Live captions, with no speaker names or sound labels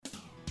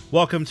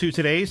Welcome to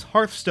today's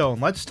Hearthstone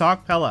Let's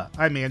Talk Pella.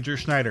 I'm Andrew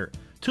Schneider.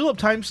 Tulip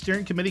Time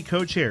Steering Committee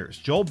co-chairs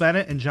Joel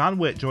Bennett and John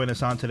Witt join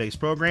us on today's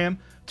program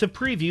to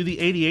preview the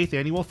 88th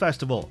Annual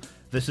Festival.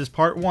 This is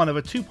part one of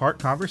a two-part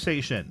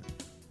conversation.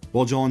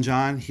 Well, Joel and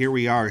John, here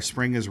we are.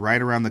 Spring is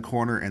right around the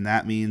corner, and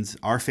that means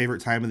our favorite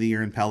time of the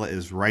year in Pella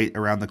is right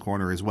around the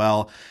corner as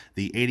well.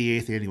 The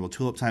 88th Annual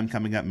Tulip Time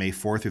coming up May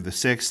 4th through the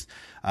 6th.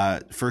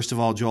 First of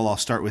all, Joel, I'll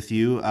start with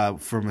you.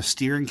 From a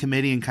steering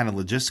committee and kind of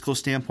logistical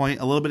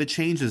standpoint, a little bit of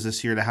changes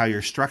this year to how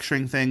you're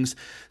structuring things.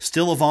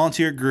 Still a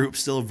volunteer group,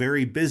 still a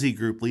very busy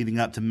group leading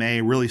up to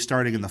May, really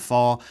starting in the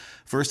fall.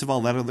 First of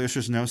all, let our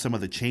listeners know some of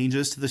the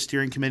changes to the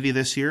steering committee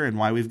this year and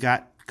why we've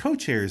got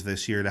co-chairs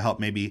this year to help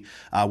maybe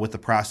with the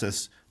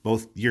process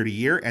both year to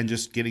year and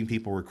just getting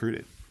people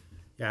recruited.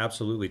 Yeah,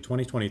 absolutely.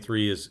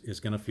 2023 is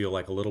going to feel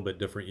like a little bit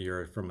different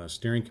year from a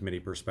steering committee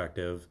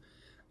perspective.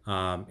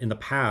 In the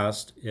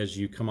past, as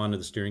you come onto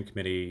the steering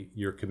committee,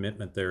 your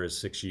commitment there is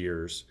 6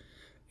 years.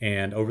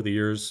 And over the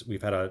years,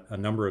 we've had a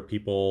number of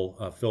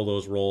people fill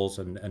those roles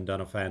and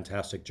done a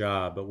fantastic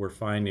job. But we're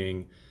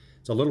finding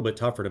it's a little bit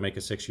tougher to make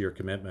a 6-year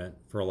commitment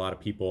for a lot of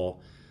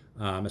people,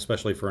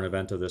 especially for an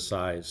event of this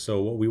size.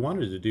 So what we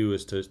wanted to do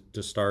is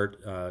to start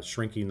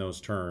shrinking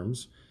those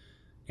terms.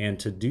 And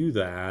to do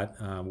that,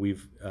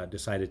 we've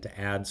decided to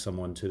add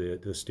someone to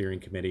the steering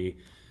committee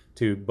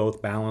to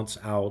both balance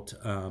out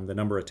the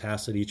number of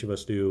tasks that each of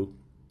us do,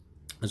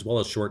 as well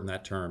as shorten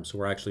that term. So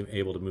we're actually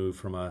able to move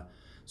from a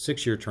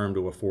 6-year term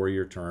to a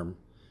 4-year term,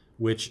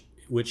 which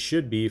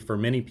should be for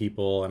many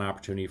people an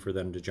opportunity for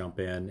them to jump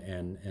in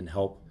and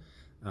help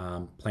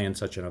plan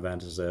such an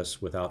event as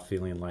this without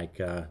feeling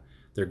like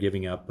they're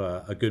giving up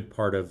a good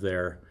part of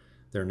their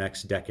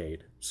next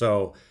decade.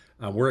 So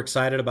we're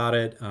excited about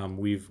it.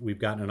 We've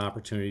gotten an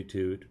opportunity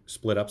to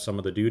split up some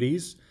of the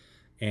duties,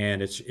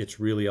 and it's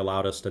really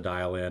allowed us to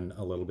dial in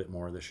a little bit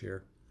more this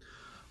year.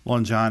 Well,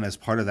 and John, as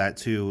part of that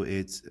too,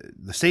 it's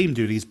the same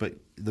duties, but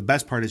the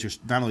best part is you're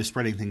not only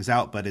spreading things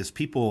out, but as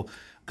people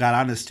got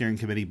on the steering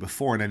committee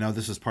before, and I know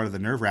this is part of the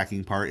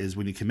nerve-wracking part, is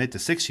when you commit to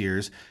 6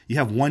 years, you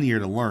have 1 year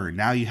to learn.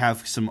 Now you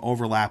have some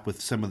overlap with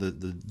some of the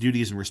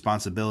duties and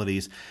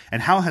responsibilities.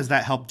 And how has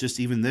that helped just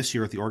even this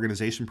year with the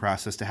organization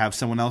process to have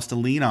someone else to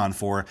lean on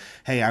for,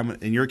 hey, I'm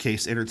in your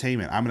case,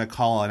 entertainment. I'm going to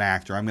call an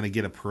act, or I'm going to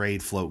get a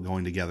parade float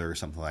going together or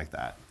something like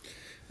that.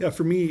 Yeah,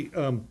 for me,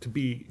 to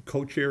be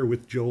co-chair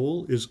with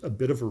Joel is a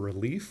bit of a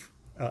relief,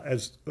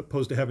 as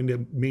opposed to having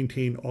to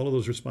maintain all of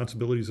those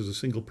responsibilities as a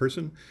single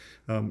person.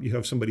 You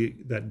have somebody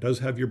that does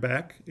have your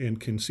back and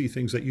can see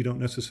things that you don't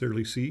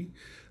necessarily see.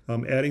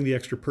 Adding the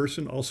extra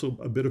person, also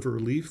a bit of a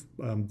relief.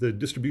 The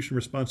distribution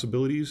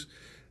responsibilities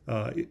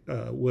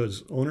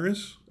was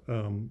onerous.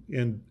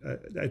 And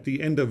at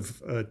the end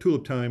of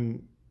Tulip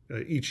Time,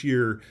 each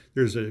year,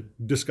 there's a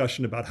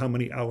discussion about how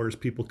many hours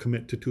people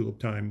commit to Tulip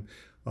Time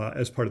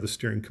as part of the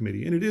steering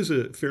committee. And it is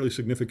a fairly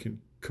significant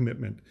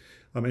commitment.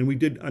 And we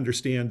did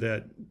understand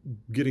that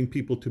getting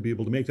people to be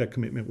able to make that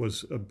commitment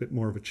was a bit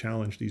more of a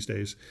challenge these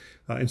days.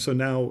 And so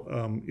now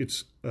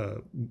it's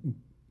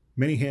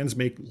many hands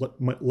make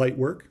light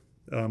work.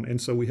 And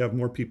so we have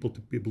more people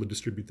to be able to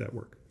distribute that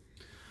work.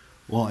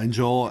 Well, and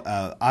Joel,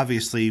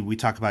 obviously we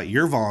talk about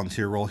your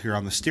volunteer role here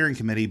on the steering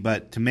committee,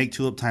 but to make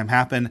Tulip Time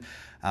happen,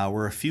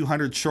 we're a few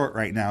hundred short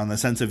right now in the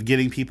sense of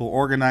getting people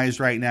organized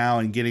right now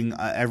and getting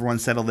everyone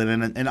settled in.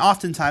 And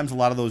oftentimes a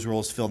lot of those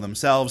roles fill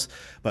themselves,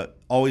 but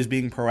always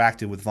being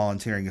proactive with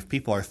volunteering. If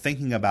people are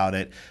thinking about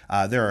it,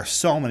 there are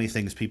so many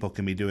things people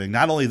can be doing,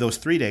 not only those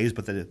 3 days,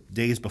 but the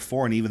days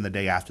before and even the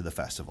day after the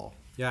festival.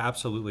 Yeah,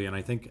 absolutely. And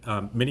I think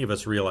many of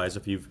us realize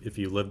if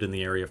you lived in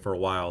the area for a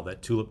while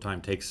that Tulip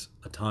Time takes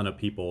a ton of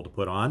people to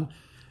put on,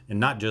 and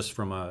not just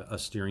from a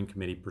steering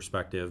committee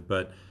perspective,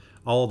 but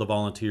all of the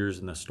volunteers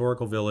in the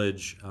historical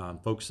village,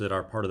 folks that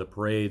are part of the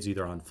parades,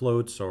 either on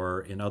floats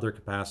or in other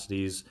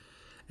capacities,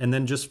 and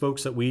then just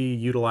folks that we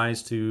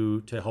utilize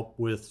to help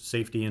with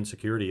safety and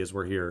security as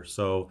we're here.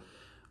 So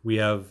we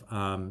have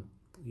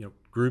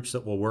groups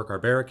that will work our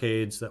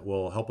barricades, that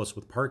will help us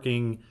with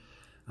parking,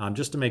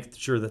 just to make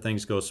sure that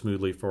things go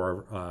smoothly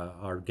for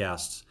our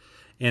guests.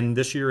 And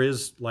this year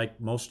is like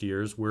most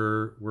years,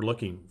 we're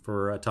looking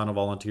for a ton of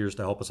volunteers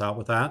to help us out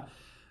with that.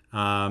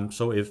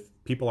 So if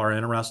people are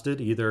interested,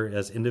 either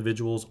as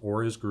individuals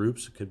or as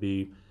groups, it could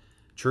be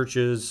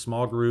churches,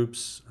 small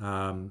groups,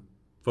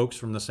 folks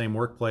from the same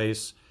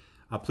workplace,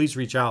 please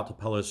reach out to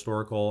Pella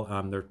Historical.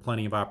 There are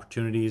plenty of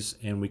opportunities,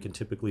 and we can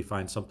typically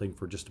find something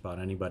for just about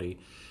anybody.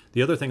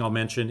 The other thing I'll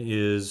mention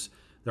is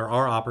there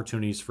are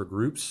opportunities for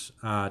groups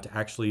to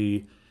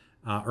actually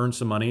earn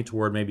some money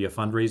toward maybe a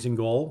fundraising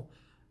goal.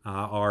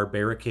 Our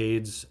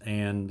barricades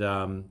and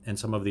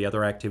some of the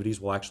other activities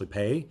will actually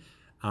pay.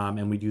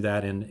 And we do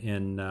that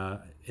in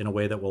a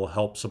way that will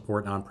help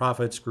support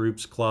nonprofits,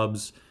 groups,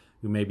 clubs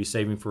who may be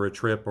saving for a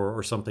trip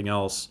or something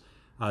else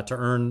to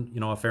earn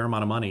a fair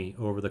amount of money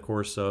over the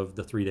course of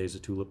the 3 days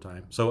of Tulip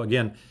Time. So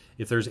again,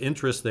 if there's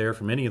interest there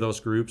from any of those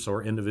groups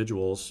or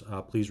individuals,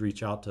 please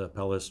reach out to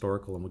Pella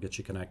Historical and we'll get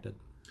you connected.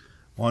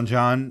 Well, and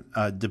John,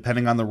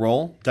 depending on the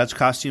role, Dutch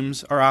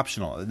costumes are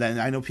optional. Then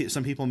I know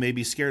some people may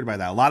be scared by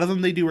that. A lot of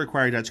them, they do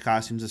require Dutch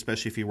costumes,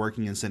 especially if you're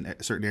working in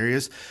certain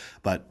areas,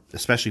 but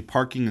especially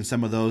parking and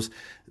some of those,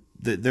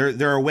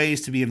 there are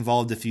ways to be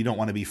involved if you don't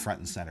want to be front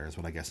and center is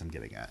what I guess I'm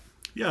getting at.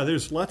 Yeah,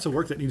 there's lots of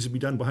work that needs to be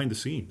done behind the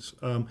scenes.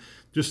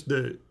 Just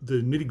the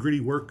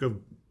nitty-gritty work of,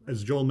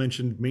 as Joel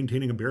mentioned,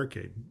 maintaining a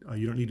barricade.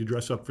 You don't need to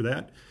dress up for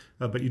that,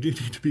 but you do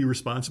need to be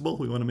responsible.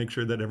 We want to make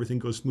sure that everything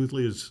goes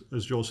smoothly,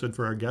 as Joel said,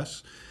 for our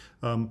guests.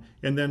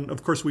 And then,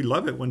 of course, we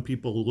love it when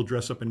people will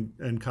dress up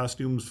in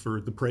costumes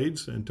for the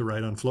parades and to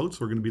ride on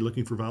floats. We're going to be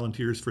looking for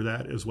volunteers for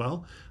that as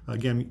well.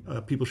 Again,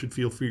 people should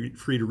feel free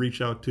to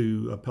reach out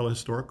to Pella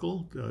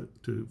Historical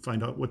to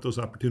find out what those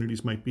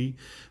opportunities might be.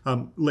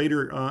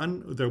 Later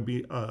on, there'll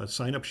be a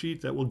sign-up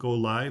sheet that will go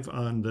live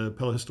on the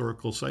Pella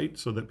Historical site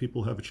so that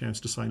people have a chance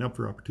to sign up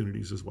for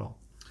opportunities as well.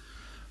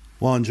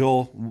 Well, and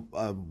Joel,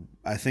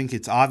 I think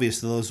it's obvious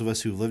to those of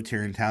us who've lived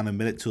here in town and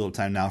been at Tulip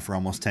Time now for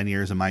almost 10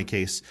 years in my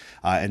case,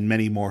 and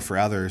many more for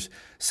others,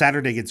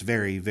 Saturday gets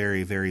very,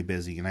 very, very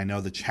busy. And I know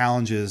the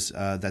challenges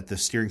that the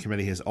steering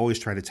committee has always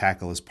tried to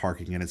tackle is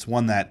parking, and it's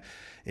one that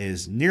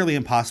is nearly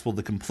impossible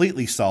to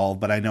completely solve,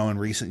 but I know in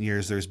recent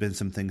years there's been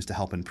some things to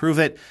help improve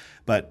it.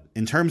 But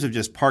in terms of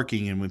just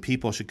parking and when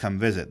people should come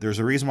visit, there's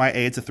a reason why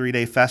A, it's a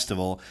 3-day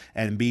festival,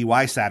 and B,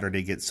 why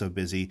Saturday gets so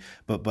busy.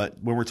 But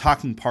when we're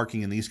talking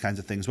parking and these kinds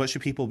of things, what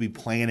should people be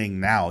planning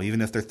now,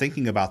 even if they're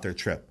thinking about their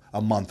trip a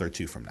month or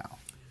two from now?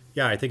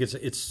 Yeah, I think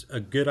it's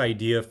a good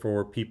idea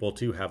for people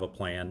to have a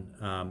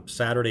plan.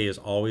 Saturday is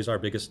always our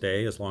biggest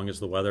day as long as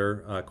the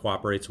weather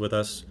cooperates with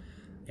us.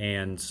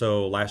 And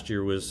so last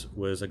year was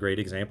a great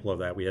example of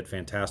that. We had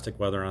fantastic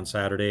weather on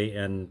Saturday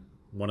and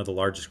one of the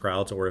largest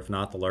crowds, or if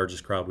not the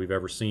largest crowd we've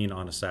ever seen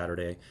on a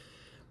Saturday.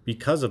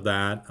 Because of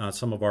that,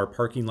 some of our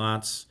parking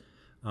lots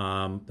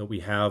that we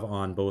have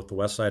on both the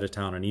west side of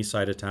town and east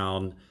side of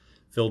town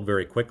filled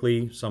very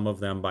quickly, some of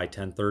them by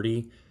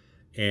 10:30.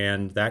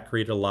 And that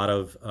created a lot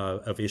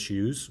of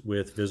issues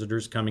with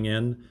visitors coming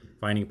in,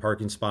 finding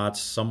parking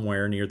spots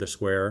somewhere near the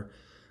square.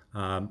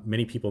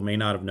 Many people may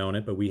not have known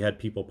it, but we had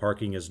people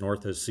parking as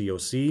north as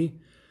COC,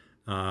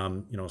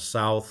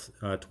 south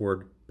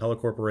toward Pella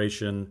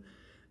Corporation,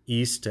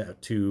 east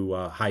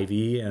to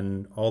Hy-Vee,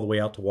 and all the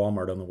way out to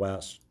Walmart on the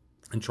west,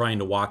 and trying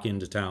to walk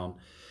into town.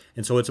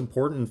 And so it's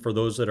important for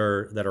those that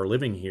are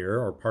living here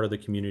or part of the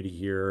community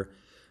here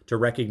to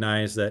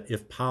recognize that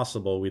if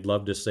possible, we'd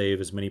love to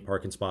save as many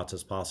parking spots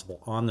as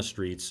possible on the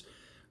streets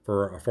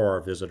for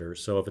our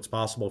visitors. So if it's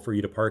possible for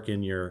you to park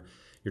in your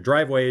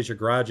driveways, your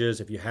garages,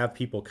 if you have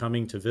people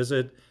coming to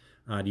visit,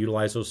 to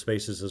utilize those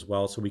spaces as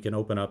well so we can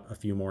open up a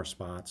few more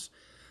spots.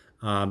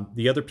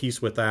 The other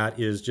piece with that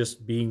is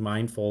just being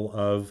mindful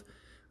of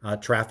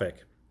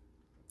traffic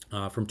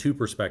from two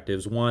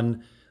perspectives.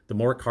 One, the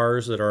more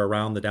cars that are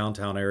around the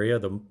downtown area,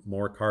 the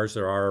more cars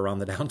there are around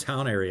the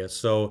downtown area.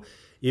 So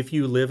if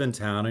you live in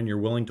town and you're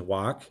willing to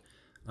walk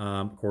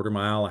a quarter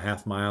mile, a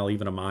half mile,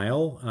 even a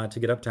mile to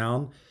get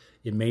uptown,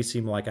 it may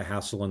seem like a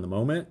hassle in the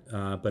moment,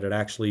 but it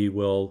actually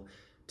will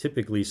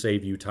typically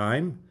save you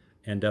time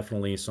and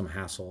definitely some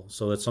hassle.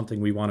 So that's something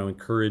we want to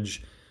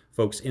encourage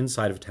folks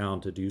inside of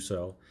town to do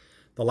so.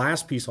 The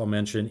last piece I'll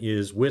mention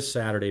is with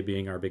Saturday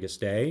being our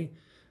biggest day,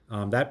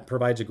 that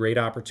provides a great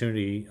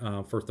opportunity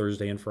for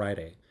Thursday and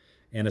Friday.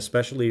 And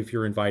especially if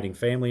you're inviting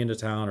family into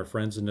town or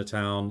friends into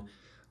town,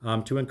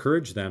 to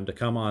encourage them to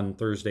come on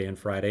Thursday and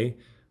Friday.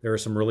 There are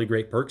some really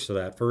great perks to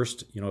that.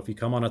 First, if you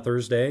come on a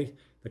Thursday,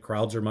 the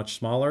crowds are much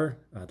smaller,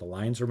 the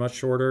lines are much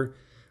shorter,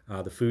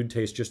 the food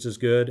tastes just as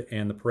good,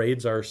 and the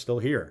parades are still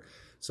here.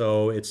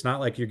 So it's not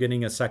like you're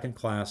getting a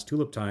second-class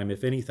Tulip Time.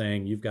 If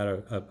anything, you've got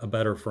a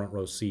better front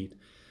row seat.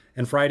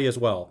 And Friday as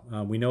well.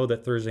 We know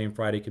that Thursday and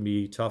Friday can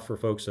be tough for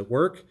folks at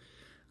work,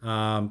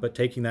 but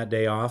taking that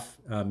day off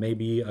may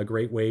be a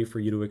great way for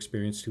you to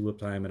experience Tulip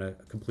Time in a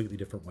completely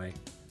different way.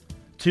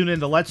 Tune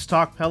in to Let's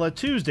Talk Pella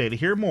Tuesday to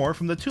hear more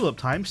from the Tulip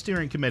Time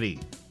Steering Committee.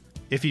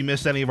 If you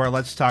missed any of our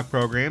Let's Talk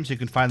programs, you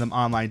can find them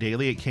online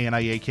daily at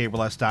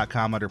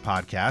kniakabless.com under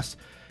podcasts,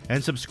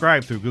 and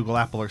subscribe through Google,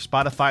 Apple, or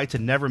Spotify to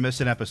never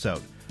miss an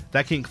episode.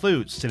 That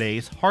concludes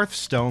today's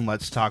Hearthstone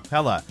Let's Talk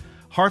Pella.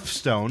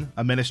 Hearthstone,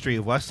 a ministry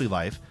of Wesley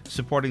Life,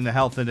 supporting the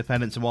health,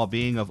 independence, and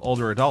well-being of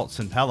older adults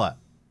in Pella.